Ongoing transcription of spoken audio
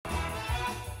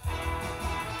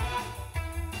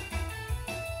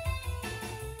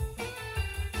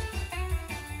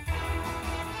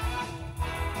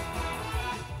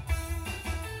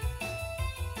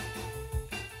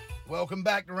Welcome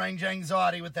back to Range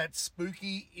Anxiety with that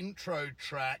spooky intro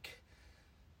track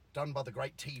done by the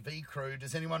great TV crew.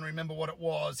 Does anyone remember what it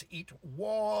was? It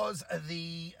was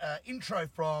the intro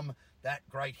from that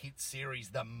great hit series,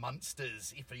 The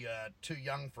Munsters. If you're too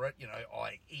young for it,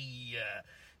 i.e.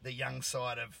 The young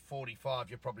side of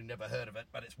 45, you've probably never heard of it,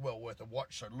 but it's well worth a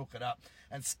watch, so look it up.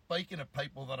 And speaking of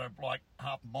people that are like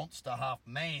half monster, half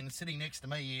man, sitting next to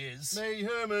me is... Me,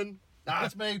 Herman.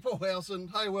 It's me, Paul Howson.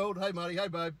 Hey, world. Hey, Marty. Hey,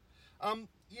 babe.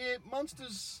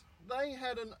 Munsters, they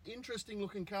had an interesting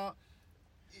looking car.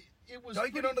 It was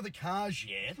Don't get onto the cars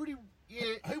yet.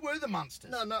 Yeah. Who were the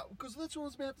Munsters? No, because that's what I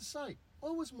was about to say. I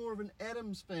was more of an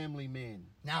Addams Family man.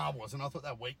 No, I wasn't. I thought they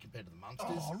were weak compared to the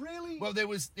Munsters. Oh, really? Well, there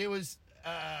was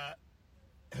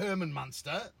Herman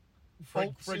Munster,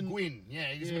 Fred Gwynn. Yeah,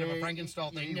 he was a bit of a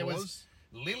Frankenstein thing. There was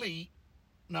Lily.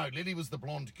 No, Lily was the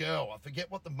blonde girl. I forget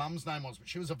what the mum's name was, but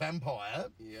she was a vampire.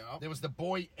 Yeah. There was the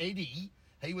boy Eddie.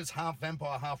 He was half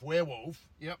vampire, half werewolf.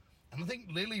 Yep. And I think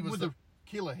Lily was with a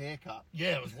killer haircut.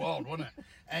 Yeah, it was wild, wasn't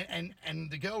it? And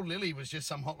the girl Lily was just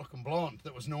some hot-looking blonde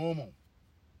that was normal.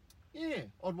 Yeah,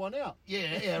 odd one out.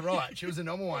 Yeah, right. She was a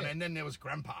normal one. And then there was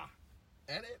Grandpa.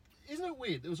 And isn't it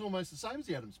weird? It was almost the same as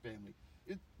the Addams Family.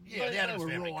 The Addams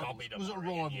Family copied them. Was it a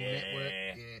rival network?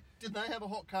 Yeah. Did they have a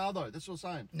hot car, though? That's what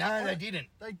I'm saying. No, they didn't.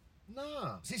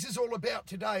 No. This is all about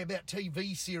today, about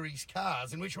TV series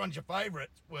cars and which ones your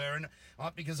favourites were. And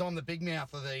because I'm the big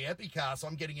mouth of the Epicar, so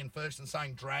I'm getting in first and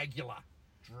saying Dragula.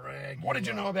 What did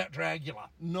you know about Dragula?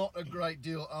 Not a great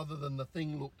deal, other than the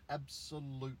thing looked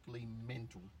absolutely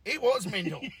mental. It was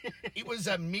mental. It was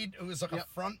like a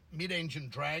front mid-engine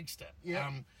dragster.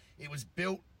 Yep. It was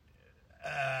built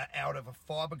out of a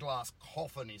fiberglass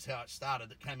coffin is how it started,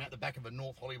 that came out the back of a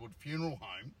North Hollywood funeral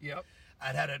home. Yep.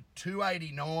 It had a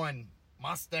 289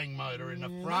 Mustang motor in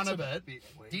the front of it.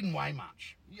 Didn't weigh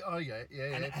much. Oh, yeah.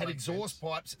 And it had exhaust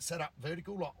pipes set up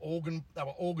vertical, like organ. They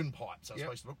were organ pipes, they were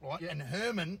supposed to look like. Yep. And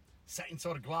Herman sat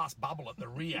inside a glass bubble at the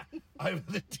rear over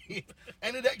the tip.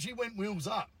 And it actually went wheels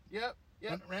up. Yep.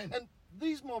 And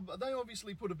these they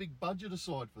obviously put a big budget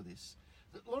aside for this.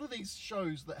 A lot of these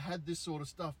shows that had this sort of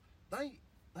stuff, they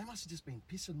must have just been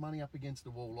pissing money up against the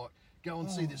wall, like go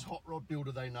and see this hot rod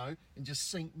builder they know and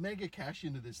just sink mega cash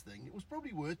into this thing. It was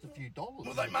probably worth a few dollars.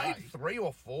 Well, they made 3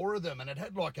 or 4 of them, and it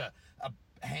had like a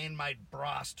handmade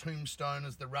brass tombstone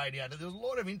as the radiator. There was a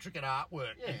lot of intricate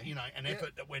artwork, and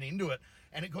effort that went into it,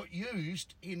 and it got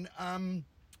used in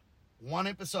one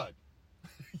episode.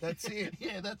 That's it.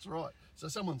 Yeah, that's right. So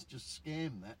someone's just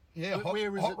scammed that. Yeah,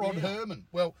 where is Hot it Rod now? Herman.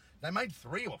 Well, they made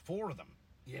 3 or 4 of them.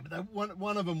 Yeah, but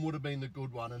one of them would have been the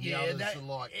good one, and the others are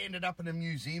like... ended up in a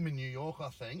museum in New York, I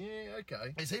think. Yeah,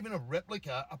 okay. There's even a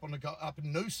replica up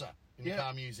in Noosa in the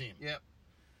car museum. Yep.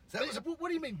 So that was what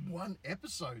do you mean one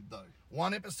episode, though?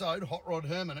 One episode, Hot Rod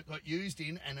Herman, it got used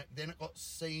in, and then it got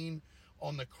seen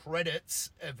on the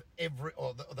credits of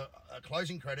the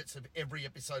closing credits of every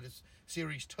episode of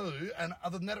Series 2, and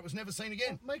other than that, it was never seen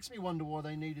again. It makes me wonder why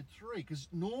they needed 3, because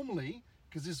normally...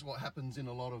 Because this is what happens in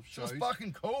a lot of shows. It's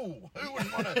fucking cool. Who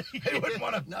wouldn't want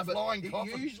a flying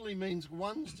coffin? It usually means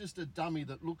one's just a dummy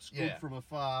that looks good from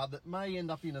afar, that may end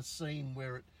up in a scene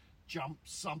where it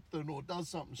jumps something or does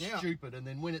something stupid, and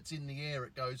then when it's in the air,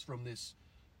 it goes from this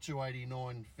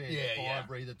 289 five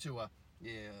breather to a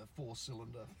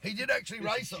 4-cylinder. He did actually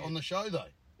race it on the show, though.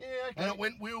 Yeah, okay. And it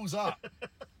went wheels up.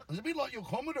 It's a bit like your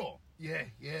Commodore. Yeah,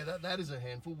 that is a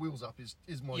handful. Wheels up is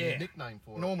my new nickname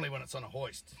for it. Normally when it's on a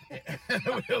hoist,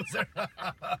 the wheels are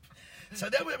up. So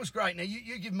that was great. Now,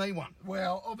 you give me one.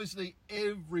 Well, obviously,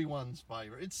 everyone's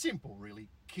favourite. It's simple, really.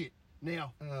 Kit.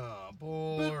 Now... Oh,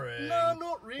 boring. No,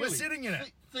 not really. We're sitting in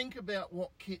it. Think about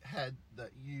what Kit had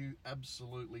that you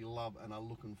absolutely love and are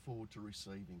looking forward to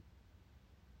receiving.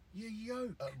 Your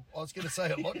yoke. I was going to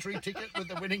say a lottery ticket with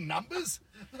the winning numbers.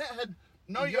 That had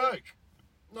no yoke.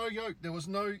 No yoke. There was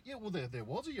no... Yeah, well, there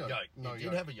was a yoke. No yoke. It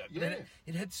did have a yoke. Yeah. But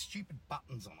it had stupid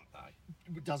buttons on it,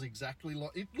 though. It does exactly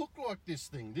like... It looked like this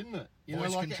thing, didn't it?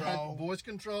 Voice control. It had voice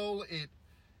control.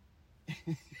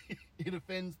 It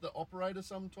offends the operator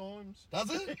sometimes.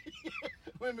 Does it?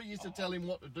 Remember, you used to tell him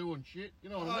what to do and shit. You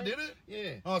know what I mean? Did it?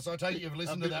 Yeah. Oh, so I take it you've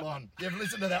listened to that one. You've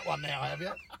listened to that one now, have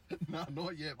you? No,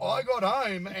 not yet. Bro. I got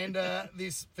home and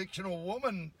this fictional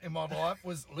woman in my life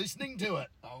was listening to it.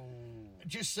 Oh.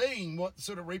 Just seeing what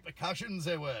sort of repercussions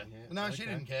there were. Yeah, no, she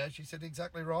didn't care. She said,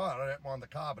 exactly right. I don't mind the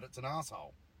car, but it's an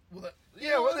arsehole. Well,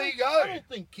 well, there you go. I don't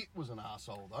think Kit was an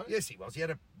arsehole, though. Yes, he was. He had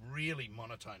a really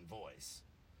monotone voice.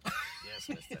 Yes,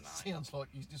 Mr. Knight. Sounds like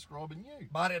he's describing you.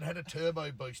 But it had a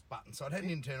turbo boost button, so it had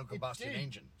an internal combustion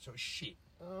engine. So it was shit.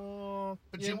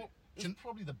 But it's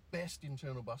probably the best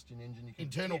internal combustion engine you can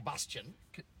Internal get. combustion.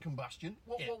 Combustion?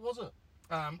 What was it?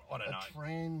 I don't know.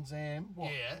 Trans Am.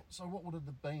 What? Yeah. So what would it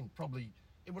have been? Probably.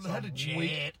 It would have had a some jet,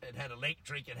 weak- it had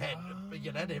electric, it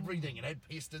had everything, it had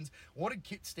pistons. What did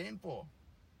KIT stand for?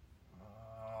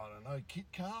 I don't know. Kit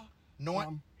car. Knight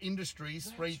Industries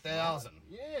That's 3000.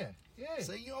 right. Yeah. Yeah.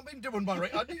 See, I've been doing my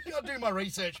I do my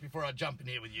research before I jump in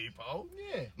here with you, Paul.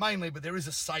 Yeah. Mainly, but there is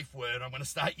a safe word I'm going to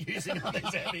start using on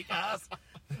these heavy cars.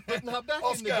 But no,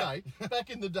 Oscar. back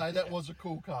in the day, that was a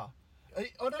cool car.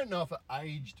 I don't know if it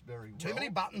aged very well. Too many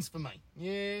buttons for me.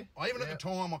 Yeah. Even at the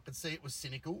time, I could see it was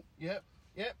cynical. Yep.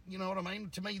 Yep. You know what I mean?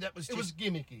 To me, that was It was just...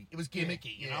 gimmicky. It was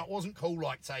gimmicky, you know. It wasn't cool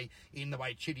like, say, in the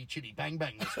way Chitty Chitty Bang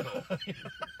Bang was cool.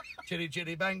 Chitty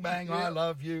Chitty Bang Bang, I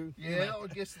love you. Yeah, You know. I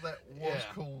guess that was Yeah.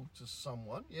 cool to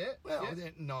someone. Yeah. Well, yeah.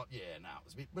 no, it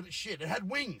was a bit... But it's shit. It had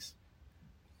wings.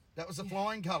 That was the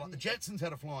flying car. Like the Jetsons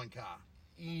had a flying car.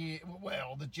 Yeah,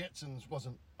 well, the Jetsons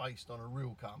wasn't based on a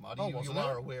real car, Marty. Oh, you wasn't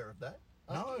are it? aware of that?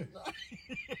 No.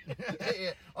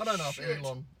 Yeah. I don't know if Shit.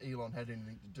 Elon had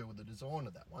anything to do with the design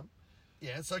of that one.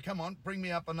 Yeah, so come on, bring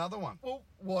me up another one. Well,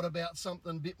 what about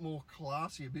something a bit more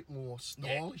classy, a bit more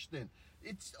stylish then?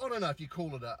 I don't know if you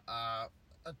call it a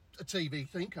TV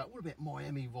theme car. What about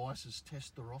Miami Vice's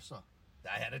Testarossa? They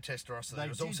had a Testarossa. They There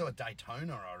was did. also a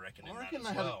Daytona, I reckon, in I reckon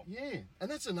that they as had well. yeah. And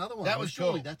that's another one. That was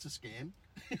surely cool. that's a scam.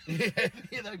 Yeah.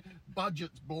 You know,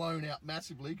 budget's blown out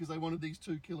massively because they wanted these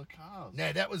two killer cars.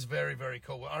 No, that was very, very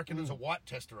cool. I reckon it was a white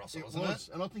Testarossa, wasn't it?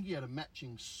 And I think he had a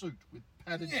matching suit with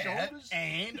padded Yeah, shoulders.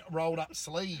 and rolled up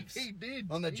sleeves. He did.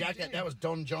 On the He jacket, did. that was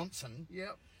Don Johnson.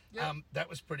 Yep. Yep. That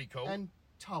was pretty cool. And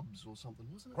Tubbs or something,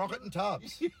 wasn't it? Crockett and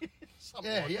Tubbs.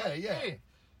 Something Yeah, like yeah, that. yeah.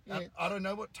 Yeah. I don't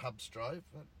know what Tubbs drove.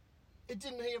 But It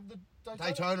didn't he have the Daytona?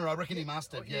 Daytona, I reckon he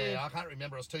must have. Oh, Yeah, yeah. I can't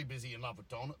remember. I was too busy in love with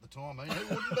Don at the time. I mean,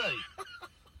 who wouldn't be?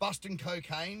 Busting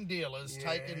cocaine dealers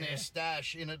taking their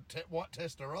stash in a white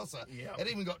Testarossa. Yep. It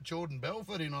even got Jordan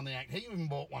Belfort in on the act. He even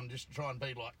bought one just to try and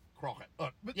be like Crockett.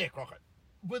 Crockett.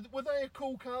 Were they a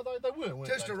cool car though? They were,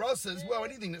 weren't Testarossas, well,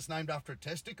 anything that's named after a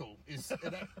testicle is...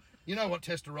 you know what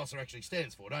Testarossa actually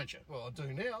stands for, don't you? they? Well, I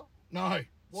do now. No,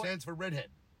 What? stands for redhead.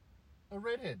 A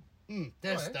redhead.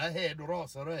 Testa, head,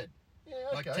 rossa, red. Yeah,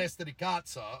 okay. Like testa di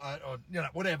cazzo, or, you know,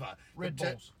 whatever. Red But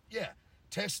balls. Yeah.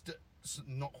 Testa,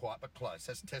 not quite, but close.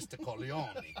 That's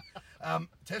testicoleone.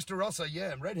 Testarossa,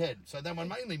 yeah, and redhead. So they were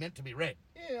mainly meant to be red.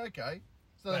 Yeah, okay.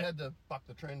 So they had to buck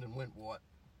the trend and went white.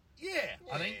 Yeah,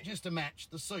 I think just to match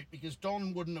the suit, because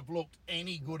Don wouldn't have looked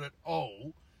any good at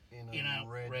all in a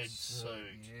red suit.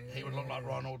 Yeah. He would look like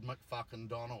Ronald McFucking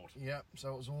Donald. Yep,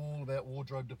 so it was all about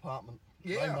wardrobe department.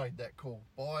 Yeah. They made that call.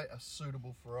 Buy a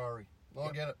suitable Ferrari.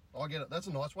 I get it. That's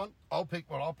a nice one. I'll pick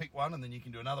one, and then you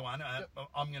can do another one.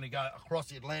 I'm going to go across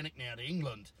the Atlantic now to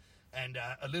England, and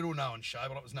a little known show.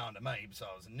 Well, it was known to me, so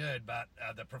I was a nerd. But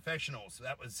The Professionals.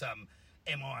 That was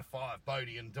MI5,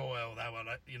 Bodie and Doyle. They were,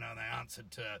 they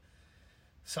answered to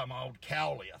some old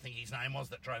Cowley, I think his name was,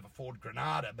 that drove a Ford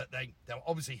Granada. But they were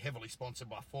obviously heavily sponsored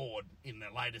by Ford in the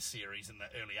latest series in the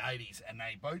early '80s, and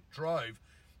they both drove.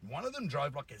 One of them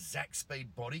drove like a Zack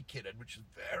Speed body kitted, which is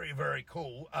very, very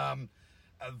cool.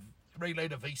 A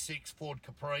 3-litre V6 Ford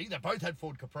Capri. They both had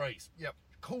Ford Capris. Yep.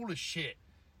 Cool as shit.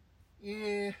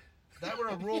 Yeah. They were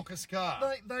a raucous car.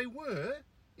 They were.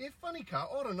 Yeah, funny car.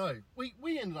 I don't know. We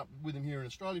ended up with them here in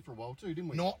Australia for a while too, didn't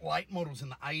we? Not late models in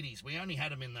the 80s. We only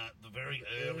had them in the very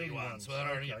early ones. ones, So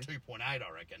they're only at okay. 2.8, I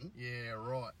reckon. Yeah,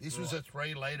 right. This was a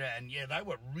 3-litre, and yeah, they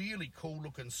were really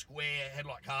cool-looking square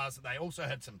headlight cars. They also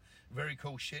had some very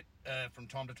cool shit from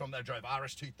time to time. They drove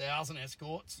RS2000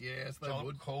 Escorts. Yes, they which I would.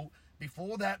 looked cool.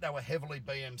 Before that, they were heavily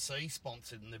BMC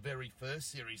sponsored in the very first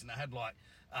series, and they had like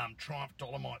Triumph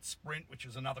Dolomite Sprint, which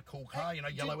was another cool car.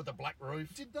 Yellow with a black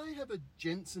roof. Did they have a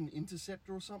Jensen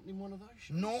Interceptor or something in one of those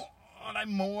shows? They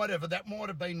might have, but that might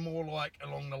have been more like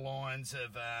along the lines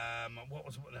of what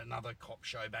was another cop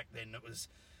show back then? It was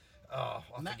I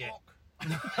forget. Matlock.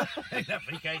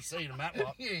 VKC to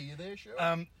Matlock. Yeah, you there, sure.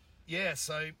 Yeah,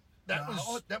 so that was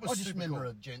I just super remember cool.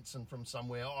 a Jensen from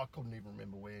somewhere. I couldn't even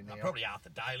remember where now. Probably Arthur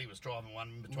Daly was driving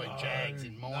one between Jags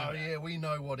in mine. No, yeah, we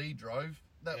know what he drove.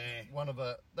 That's Yeah. one of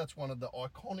the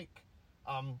iconic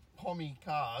Pommy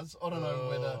cars. I don't know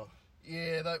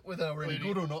whether they were any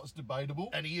good or not is debatable.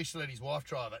 And he used to let his wife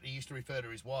drive it. He used to refer to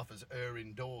his wife as her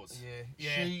indoors.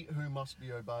 Yeah, she who must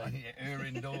be obeyed. Yeah, her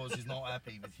indoors is not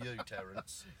happy with you,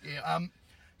 Terence. Yeah.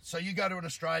 So you go to an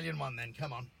Australian one then,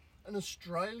 come on. An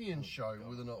Australian show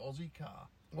with an Aussie car.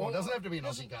 Well, it doesn't have to be an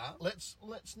Aussie car. Let's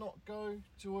not go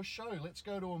to a show. Let's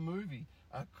go to a movie.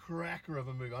 A cracker of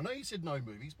a movie. I know you said no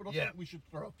movies, but I think we should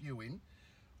throw a few in.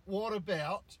 What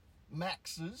about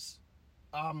Max's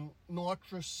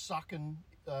nitrous sucking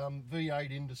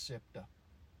V8 Interceptor?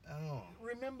 Oh.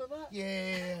 Remember that?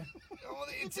 Yeah. Oh,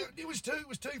 it was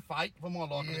too fake for my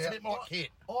liking. It's a bit like Kit.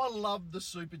 I loved the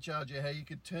Supercharger, how you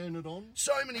could turn it on.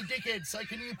 So many dickheads say,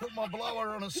 can you put my blower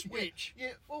on a switch?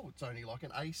 Yeah, well, it's only like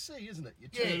an AC, isn't it? You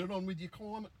turn it on with your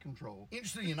climate control.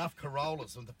 Interestingly enough,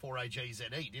 Corollas of the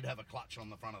 4AGZE did have a clutch on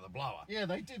the front of the blower. Yeah,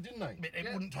 they did, didn't they? But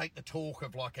it wouldn't take the torque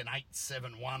of like an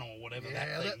 871 or whatever that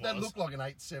thing was. That looked like an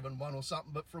 871 or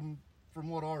something, but from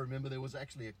what I remember, there was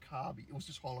actually a carby. It was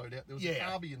just hollowed out. There was a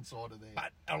carby inside of there.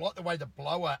 But I like the way the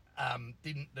blower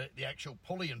the actual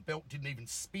pulley and belt didn't even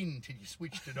spin till you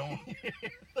switched it on.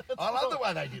 I love the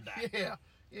way they did that.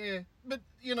 Yeah. But,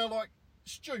 you know, like,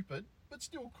 stupid, but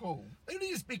still cool. It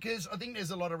is, because I think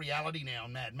there's a lot of reality now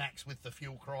in Mad Max with the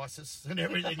fuel crisis and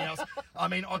everything else. I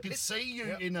mean, I could see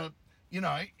you in a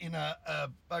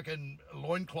fucking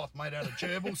loincloth made out of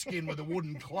gerbil skin with a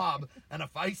wooden club and a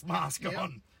face mask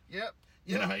on. Yep.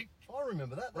 You know, I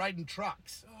remember that. raiding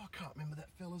trucks. Oh, I can't remember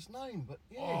that fella's name, but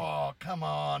yeah. Oh, come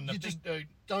on. The You big just dude.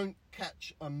 don't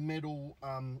catch a metal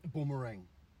boomerang.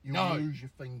 You'll No. lose your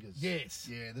fingers. Yes.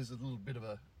 Yeah, there's a little bit of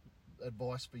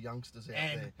advice for youngsters out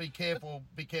And there. be careful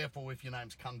if your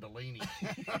name's Kundalini.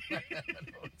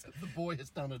 The boy has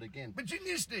done it again. But you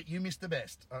missed it. You missed the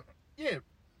best. Yeah,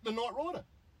 the Knight Rider.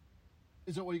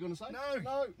 Is that what you're going to say?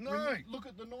 No. Look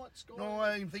at the night sky. No,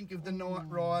 I think of the Knight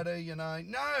Rider, you know.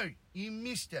 No, you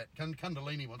missed it.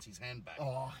 Kundalini wants his hand back.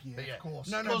 Oh, But yeah, of course.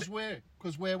 No,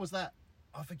 Because where was that?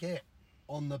 I forget.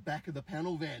 On the back of the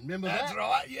panel van. Remember That's that?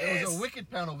 right, It yes. was a wicked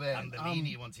panel van.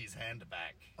 Kundalini wants his hand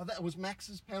back. That was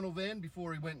Max's panel van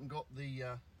before he went and got the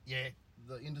Yeah.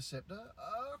 the Interceptor.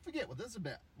 I forget what that's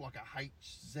about. Like a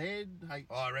HZ,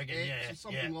 I reckon, or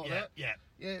something like that. Yeah.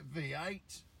 Yeah,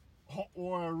 V8, hot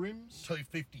wire rims.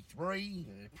 253.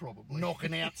 Yeah, probably.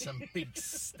 Knocking out some big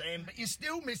stand. But you're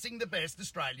still missing the best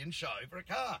Australian show for a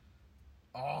car.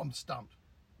 Oh, I'm stumped.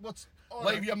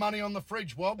 Leave your money on the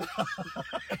fridge, Wob.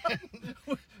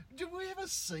 Did we ever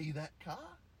see that car?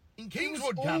 In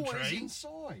Kingswood It was country. always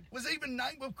inside. Was even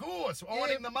named, of course,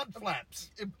 ironing the mud flaps.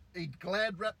 He'd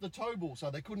glad wrapped the tow ball so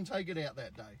they couldn't take it out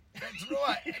that day. That's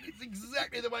right. And it's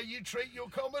exactly the way you treat your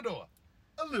Commodore.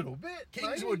 A little bit.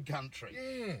 Kingswood maybe. country.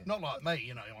 Yeah. Not like me,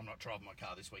 you know, I'm not driving my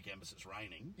car this weekend because it's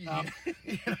raining. Yeah.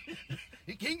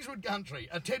 In Kingswood country,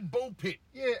 a Ted Bull pit.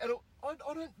 Yeah, and I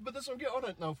don't. But that's what I'm getting. I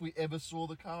don't know if we ever saw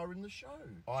the car in the show.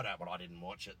 I don't, but I didn't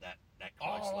watch it that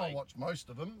Oh, closely. I watched most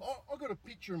of them. I got a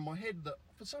picture in my head that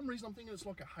for some reason I'm thinking it's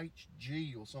like a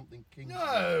HG or something. Kingswood.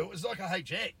 No, it was like a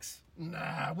HX.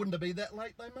 Nah, wouldn't it be that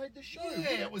late they made the show?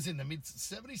 Yeah, it was in the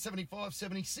mid-70s, 75,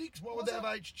 76. Why would they have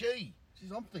HG?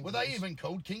 Jeez, I'm thinking Were they even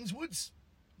called Kingswoods?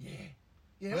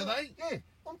 Yeah. Were they? Yeah.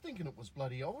 I'm thinking it was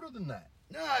bloody older than that.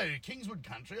 No, Kingswood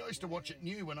country. I used to watch it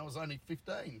new when I was only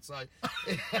 15. So,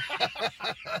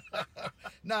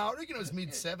 no, I reckon it was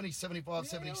mid-70s, 75,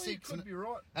 76. You could be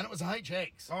right. And it was a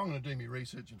HX. I'm going to do my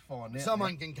research and find out.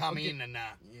 Someone can come in and...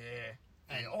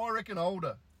 And I reckon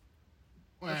older.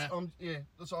 Well,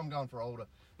 That's what I'm going for, older.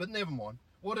 But never mind.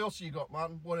 What else you got,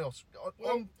 Martin? What else?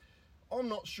 I'm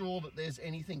not sure that there's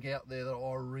anything out there that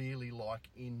I really like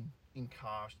in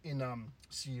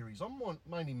series. I'm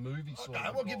mainly movie sort okay,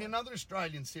 of we'll guy. give you another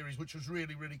Australian series which was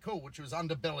really, really cool, which was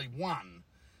Underbelly 1,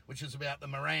 which is about the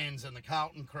Morans and the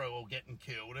Carlton crew all getting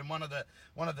killed. And one of the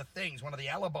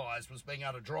alibis was being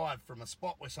able to drive from a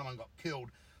spot where someone got killed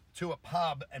to a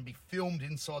pub and be filmed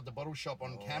inside the bottle shop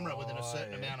on camera within a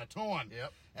certain amount of time.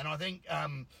 Yep. And I think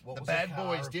What the was bad the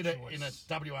car boys of did it choice? in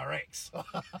a WRX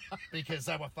because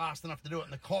they were fast enough to do it.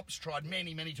 And the cops tried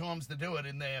many, many times to do it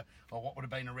in their, what would have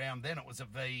been around then, it was a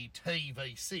VT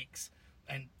V6.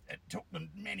 And it took them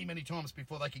many, many times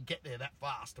before they could get there that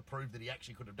fast to prove that he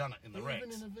actually could have done it in the Rex.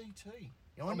 Even in a VT.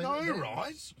 I know, they're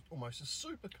right? Almost a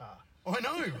supercar. I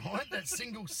know, right? That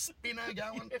single spinner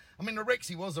going. I mean, the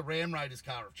Rexy was a Ram Raiders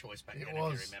car of choice back then, if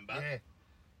you remember.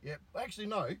 Yeah. Actually,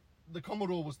 no. The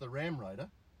Commodore was the Ram Raider,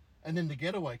 and then the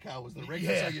getaway car was the Rex.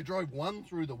 Yeah. So you drove one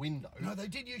through the window. No, they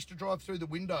did used to drive through the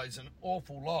windows an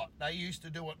awful lot. They used to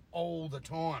do it all the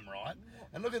time, right?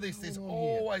 And look at this. There's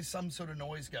always some sort of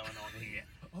noise going on here.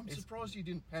 I'm surprised you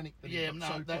didn't panic. That Yeah, you no,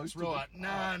 got so that's close to right. the- No.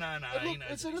 And he look, knows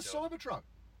it's what in a he's doing. Cybertruck.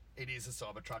 It is a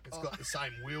Cybertruck. It's got the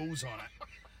same wheels on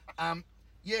it.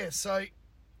 Yeah, so...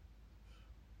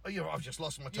 Oh, yeah, I've just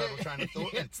lost my total train of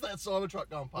thought. It's that Cybertruck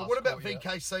going past. Well, what about Courtyard.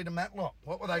 VKC to Matlock?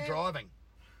 What were they driving?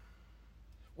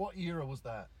 What era was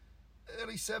that?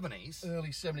 Early 70s. Early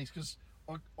 70s, because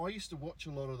I used to watch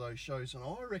a lot of those shows, and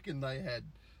I reckon they had,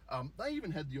 they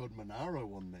even had the odd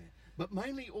Monaro on there. But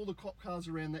mainly all the cop cars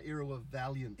around that era were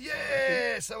Valiant.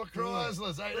 Yeah, so were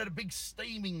Chryslers. They had a big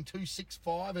steaming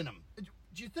 265 in them.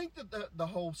 Do you think that the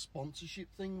whole sponsorship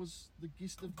thing was the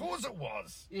gist Of course it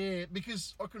was. Yeah,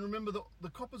 because I can remember the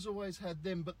Coppers always had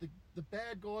them, but the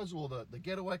bad guys or the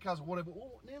getaway cars or whatever,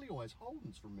 nearly always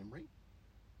Holdens from memory.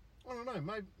 I don't know,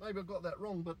 maybe I got that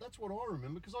wrong, but that's what I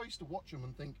remember because I used to watch them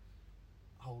and think,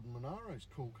 Holden Monaro's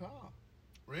cool car.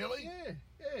 Really?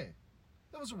 Yeah.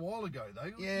 That was a while ago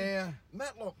though. Yeah.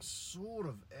 Matlock's sort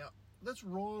of out. That's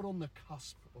right on the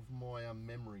cusp of my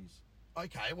memories.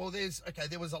 Okay, well, there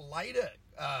was a later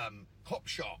Cop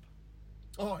Shop.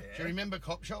 Oh, yeah. Do you remember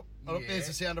Cop Shop? Oh, look, there's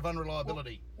the sound of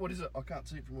unreliability. What is it? I can't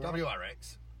see it from where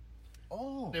WRX.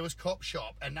 Oh. There was Cop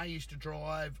Shop, and they used to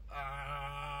drive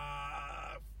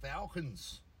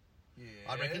Falcons. Yeah.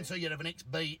 I reckon. So you'd have an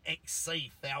XB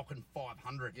XC Falcon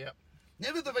 500. Yep.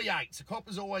 Never the V8s. The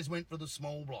Coppers always went for the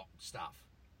small block stuff.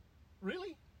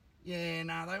 Really? Yeah,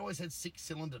 no, they always had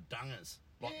 6-cylinder dungers.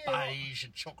 Like Yeah. beige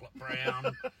and chocolate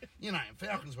brown. You know,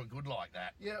 Falcons were good like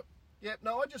that. Yep.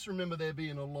 No, I just remember there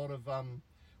being a lot of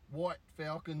white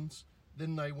Falcons.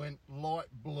 Then they went light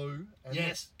blue, and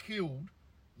Yes. that killed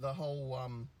the whole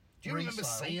Do you remember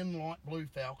resale. seeing light blue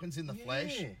Falcons in the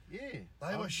flash? Yeah.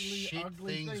 They were shit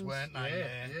ugly things, weren't they?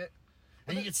 Yeah.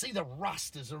 And you could see the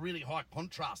rust as a really high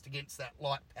contrast against that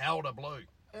light powder blue.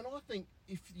 And I think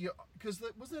because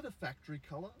was that a factory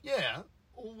colour? Yeah.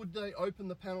 Or would they open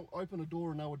a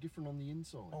door and they were different on the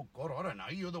inside? Oh, God, I don't know.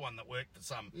 You're the one that worked for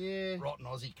some Yeah. rotten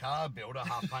Aussie car builder,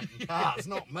 half painting cars,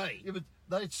 not me. Yeah, but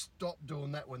they stopped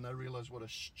doing that when they realised what a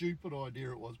stupid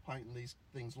idea it was painting these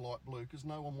things light blue because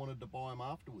no one wanted to buy them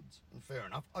afterwards. Fair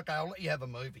enough. Okay, I'll let you have a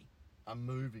movie. A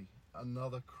movie.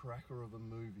 Another cracker of a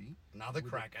movie. Another with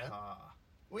cracker. A car.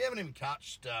 We haven't even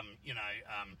touched,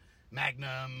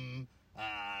 Magnum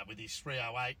with his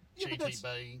 308 Yeah, but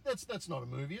GTB. that's not a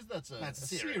movie, that's a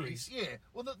series. Yeah.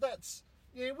 Well, that's...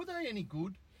 Yeah, were they any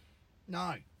good?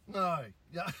 No. No.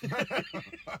 Yeah.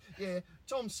 Yeah.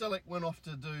 Tom Selleck went off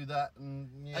to do that and...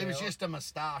 Yeah, He was just a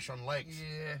moustache on legs.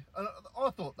 Yeah. And I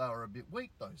thought they were a bit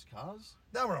weak, those cars.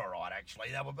 They were all right, actually.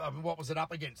 They were. I mean, what was it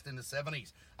up against in the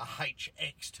 70s? A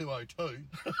HX202.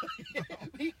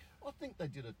 I think they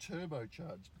did a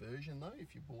turbocharged version, though,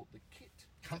 if you bought the kit.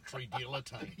 Country dealer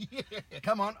team. Yeah.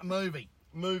 Come on, a movie.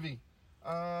 Movie.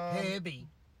 Herbie.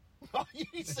 Oh,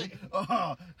 you see,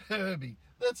 Herbie.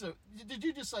 Did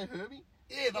you just say Herbie?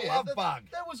 Yeah, the love bug.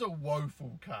 That was a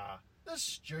woeful car. That's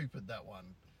stupid, that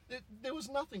one. There was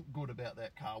nothing good about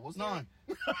that car, was there?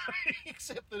 No.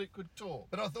 Except that it could talk.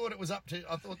 But I thought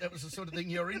I thought that was the sort of thing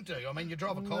you're into. I mean, you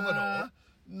drive a Commodore.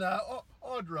 No,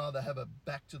 I'd rather have a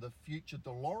Back to the Future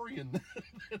DeLorean.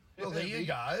 Than Well, there you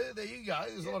go.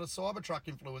 There's a lot of Cybertruck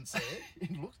influence there.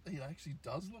 It actually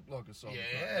does look like a Cybertruck.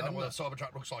 Yeah, and well, the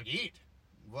Cybertruck looks like it.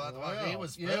 Well, it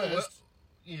was first.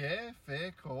 Yeah,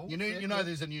 fair call. You know,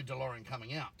 there's a new DeLorean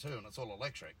coming out too, and it's all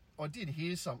electric. I did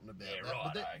hear something about Yeah, that.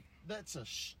 right. But that's a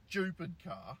stupid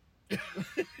car.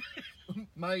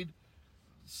 Made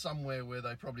somewhere where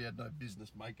they probably had no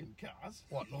business making cars.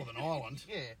 What, Northern Ireland?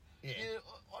 Yeah.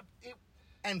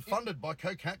 And funded by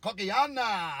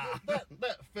Coquiana.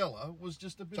 That fella was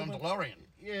just a bit John of a... DeLorean.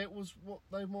 Yeah, it was what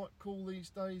they might call these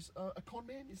days a con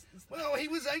man. Is that... Well, he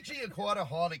was actually quite a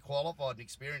highly qualified and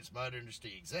experienced motor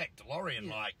industry exec.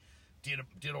 DeLorean,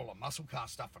 did all the muscle car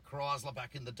stuff for Chrysler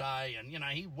back in the day, and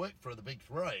he worked for the big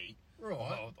three. Right.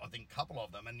 Well, I think a couple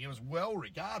of them, and he was well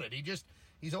regarded.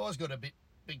 He's always got a bit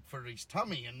big for his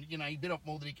tummy, and he bit off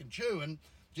more than he can chew, and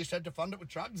just had to fund it with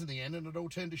drugs in the end, and it all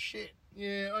turned to shit.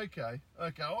 Yeah, okay.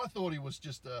 I thought he was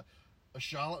just a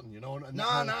charlatan, and No,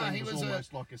 that whole thing was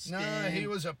almost like a scam. No, he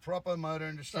was a proper motor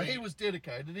industry. So he was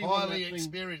dedicated. Highly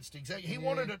experienced, exactly. He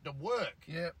wanted it to work.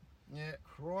 Yeah.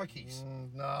 Crikeys.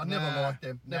 No, I never liked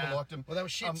them. Never liked them. Well, they were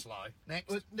shit slow.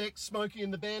 Next, Smokey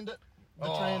and the Bandit. The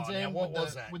Oh, Trans now Am. what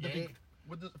was that? With the Yeah. big...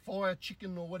 With the fire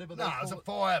chicken or whatever they No, call it was a it.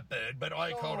 Firebird, but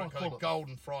I called call it it.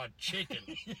 golden fried chicken.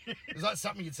 It was like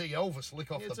something you'd see Elvis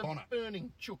lick off It's the a bonnet.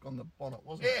 burning chook on the bonnet,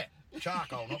 wasn't it? Yeah,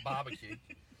 charcoal, not barbecue.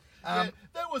 Yeah,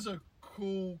 that was a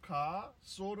cool car,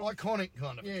 sort of. Iconic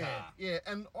kind of car. Yeah,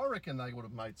 and I reckon they would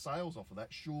have made sales off of that,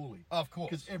 surely. Of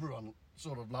course. Because everyone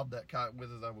sort of loved that car,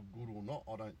 whether they were good or not,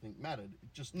 I don't think mattered.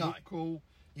 It just No. looked cool.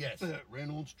 Yes. Burt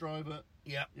Reynolds drove it.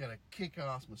 Yep. He had a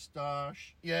kick-ass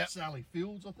moustache. Yeah. Sally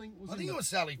Fields, I think, was I in think the- it was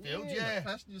Sally Fields, in yeah. the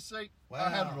passenger seat. Wow. I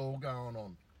had it all going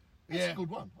on. That's Yeah. a good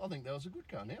one. I think that was a good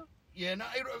car now. Yeah, no,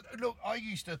 look, I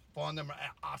used to find them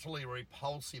utterly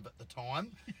repulsive at the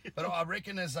time, but I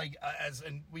reckon I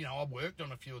worked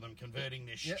on a few of them, converting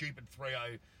their stupid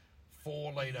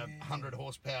 304 litre 100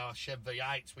 horsepower Chev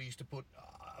V8s. We used to put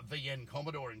a VN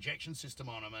Commodore injection system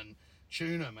on them and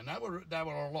tune them, and they were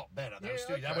a lot better. They were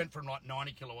still, they went from like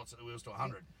 90 kilowatts at the wheels to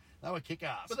 100. They were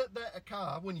kick-ass. But that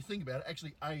car, when you think about it,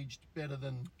 actually aged better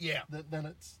than Yeah. than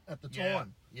it's at the yeah.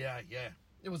 time. Yeah, yeah.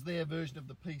 It was their version of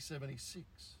the P76.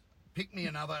 Pick me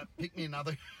another. Pick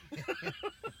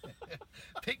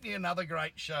me another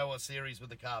great show or series with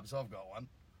the carbs. I've got one.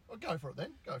 Well, go for it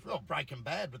then. Go for Well, it. Breaking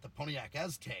Bad with the Pontiac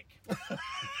Aztec.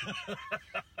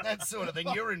 That sort of thing.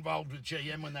 You're involved with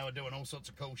GM when they were doing all sorts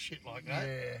of cool shit like that.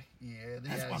 Yeah. The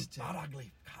That's one Aztec. butt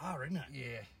ugly car, isn't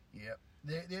it? Yeah.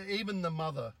 Even the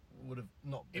mother would have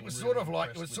not. It been was really sort of like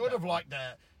impressed with that. like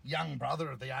the young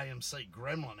brother of the AMC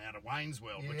Gremlin out of Wayne's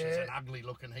World, which is Yeah. an ugly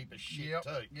looking heap of shit Yep,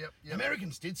 too. yep.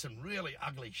 Americans did some really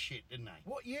ugly shit, didn't they?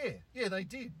 What? Yeah, they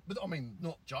did. But I mean,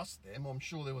 not just them. I'm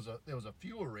sure there was a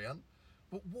few around.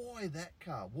 But why that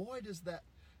car? Why does that?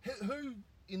 Who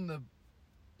in the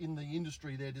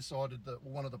industry there decided that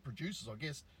one of the producers, I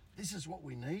guess, this is what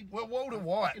we need? Well, Walter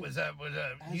White was a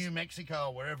New Mexico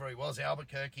or wherever he was,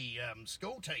 Albuquerque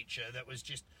school teacher that was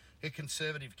just a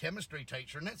conservative chemistry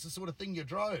teacher, and that's the sort of thing you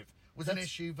drove. Was an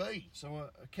SUV. So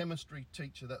a chemistry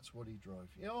teacher, that's what he drove.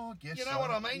 Yeah, I guess. You know so.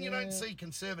 what I mean? You Yeah. don't see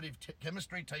conservative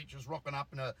chemistry teachers rocking up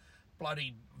in a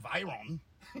bloody Veyron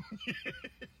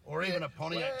or even a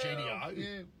Pontiac GTO.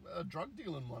 Yeah, a drug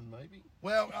dealing one maybe.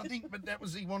 Well, I think, but that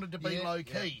was he wanted to be Yeah, low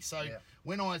key. yeah, So yeah.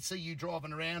 when I see you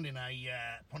driving around in a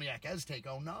Pontiac Aztec,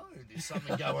 oh no, there's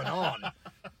something going on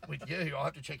with you. I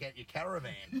have to check out your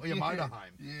caravan or your motorhome.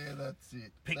 Yeah, that's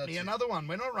it. Pick That's me it. another one.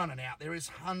 We're not running out. There is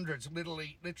hundreds,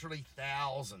 literally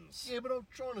thousands. Yeah, but I'm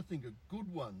trying to think of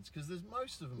good ones because there's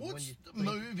most of them. when What's you the think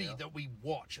movie about- that we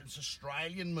watch? It's an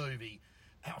Australian movie.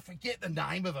 I forget the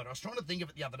name of it. I was trying to think of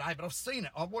it the other day, but I've seen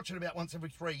it. I watch it about once every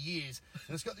 3 years,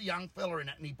 and it's got the young fella in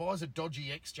it, and he buys a dodgy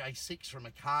XJ6 from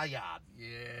a car yard, Yeah.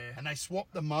 and they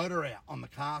swap the motor out on the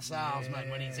car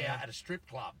salesman when he's Yeah. out at a strip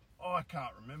club. Oh, I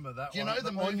can't remember that Do you one. know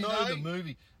the but movie, I know though? the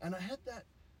movie. And it had that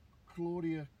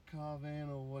Claudia Carvan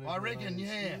or whatever. I her reckon, name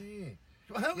yeah. is. Yeah.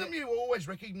 Well, how come you always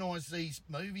recognise these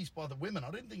movies by the women?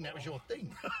 I didn't think that was your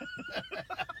thing.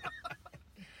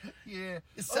 Yeah.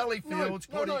 It's Sally No, Fields,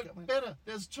 No, Claudia- better.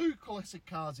 There's two classic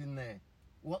cars in there.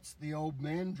 What's the old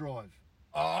man drive?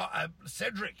 Oh,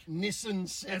 Cedric. Nissan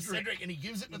And Cedric. and he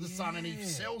gives it to the son, and he Yeah.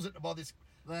 sells it to buy this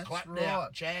That's clapped right.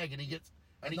 out Jag, and he gets.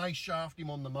 And they shaft him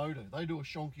on the motor. They do a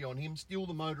shonky on him, steal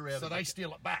the motor out So of they it,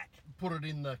 steal it back. put it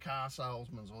in the car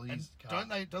salesman's or And his car.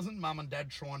 doesn't mum and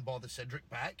dad try and buy the Cedric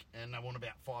back, and they want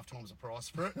about 5 times the price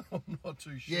for it? I'm not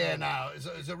too sure. Yeah, no,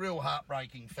 it's a real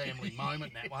heartbreaking family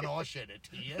moment, that one. I shed a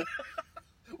tear.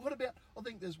 What about, I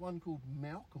think there's one called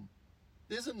Malcolm.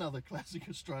 There's another classic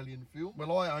Australian film.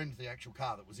 Well, I owned the actual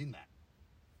car that was in that.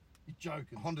 You're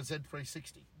joking. Honda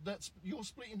Z360. You're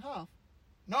split in half.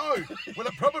 No! Well,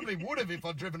 it probably would have if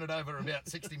I'd driven it over about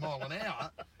 60 mile an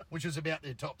hour, which was about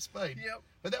their top speed. Yep.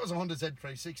 But that was a Honda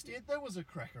Z360. Yeah, that was a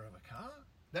cracker of a car.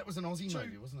 That was an Aussie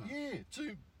movie, wasn't it? Yeah,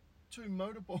 two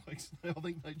motorbikes. I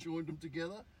think they joined them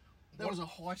together. That was a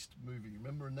heist movie,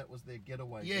 remember? And that was their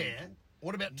getaway. Yeah. vehicle.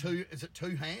 What about is it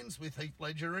Two Hands with Heath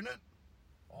Ledger in it?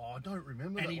 Oh, I don't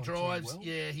remember And that he one too drives, well.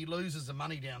 yeah, he loses the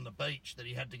money down the beach that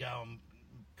he had to go and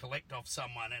collect off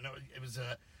someone, and it was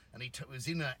was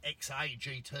in a XA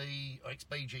GT, or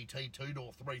XB GT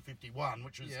 2-door 351,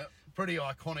 which was Yep. pretty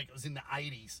iconic. It was in the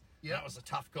 80s. Yep. That was a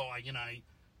tough guy,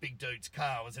 big dude's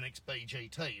car was an XB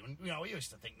GT. And, we used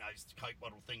to think those Coke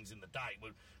bottle things in the day were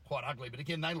quite ugly, but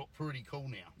again, they look pretty cool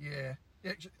now. Yeah.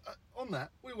 Actually, on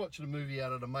that, we watched a movie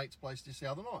out at a mate's place just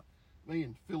the other night. Me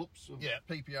and Phillips of Yeah.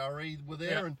 PPRE were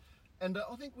there, Yeah. and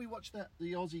I think we watched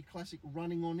the Aussie classic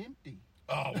Running on Empty.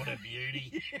 Oh, what a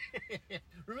beauty.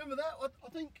 Remember that? I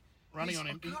think Running on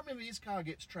Empty. I can't remember his car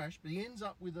gets trashed, but he ends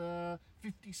up with a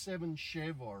 57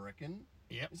 Chev, I reckon.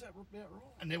 Yep. Is that about right?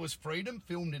 And there was Freedom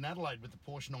filmed in Adelaide with the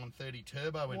Porsche 930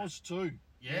 Turbo in it. Was too.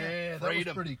 Yeah, that was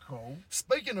Freedom. pretty cool.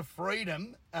 Speaking of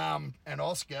Freedom and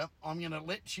Oscar, I'm going to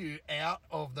let you out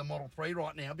of the Model 3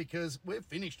 right now because we've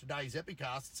finished today's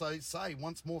Epicast. So say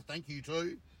once more thank you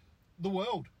to... The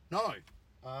world. No.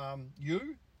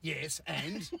 You? Yes,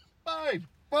 and... Babe.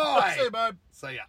 Bye. See you, babe. See ya.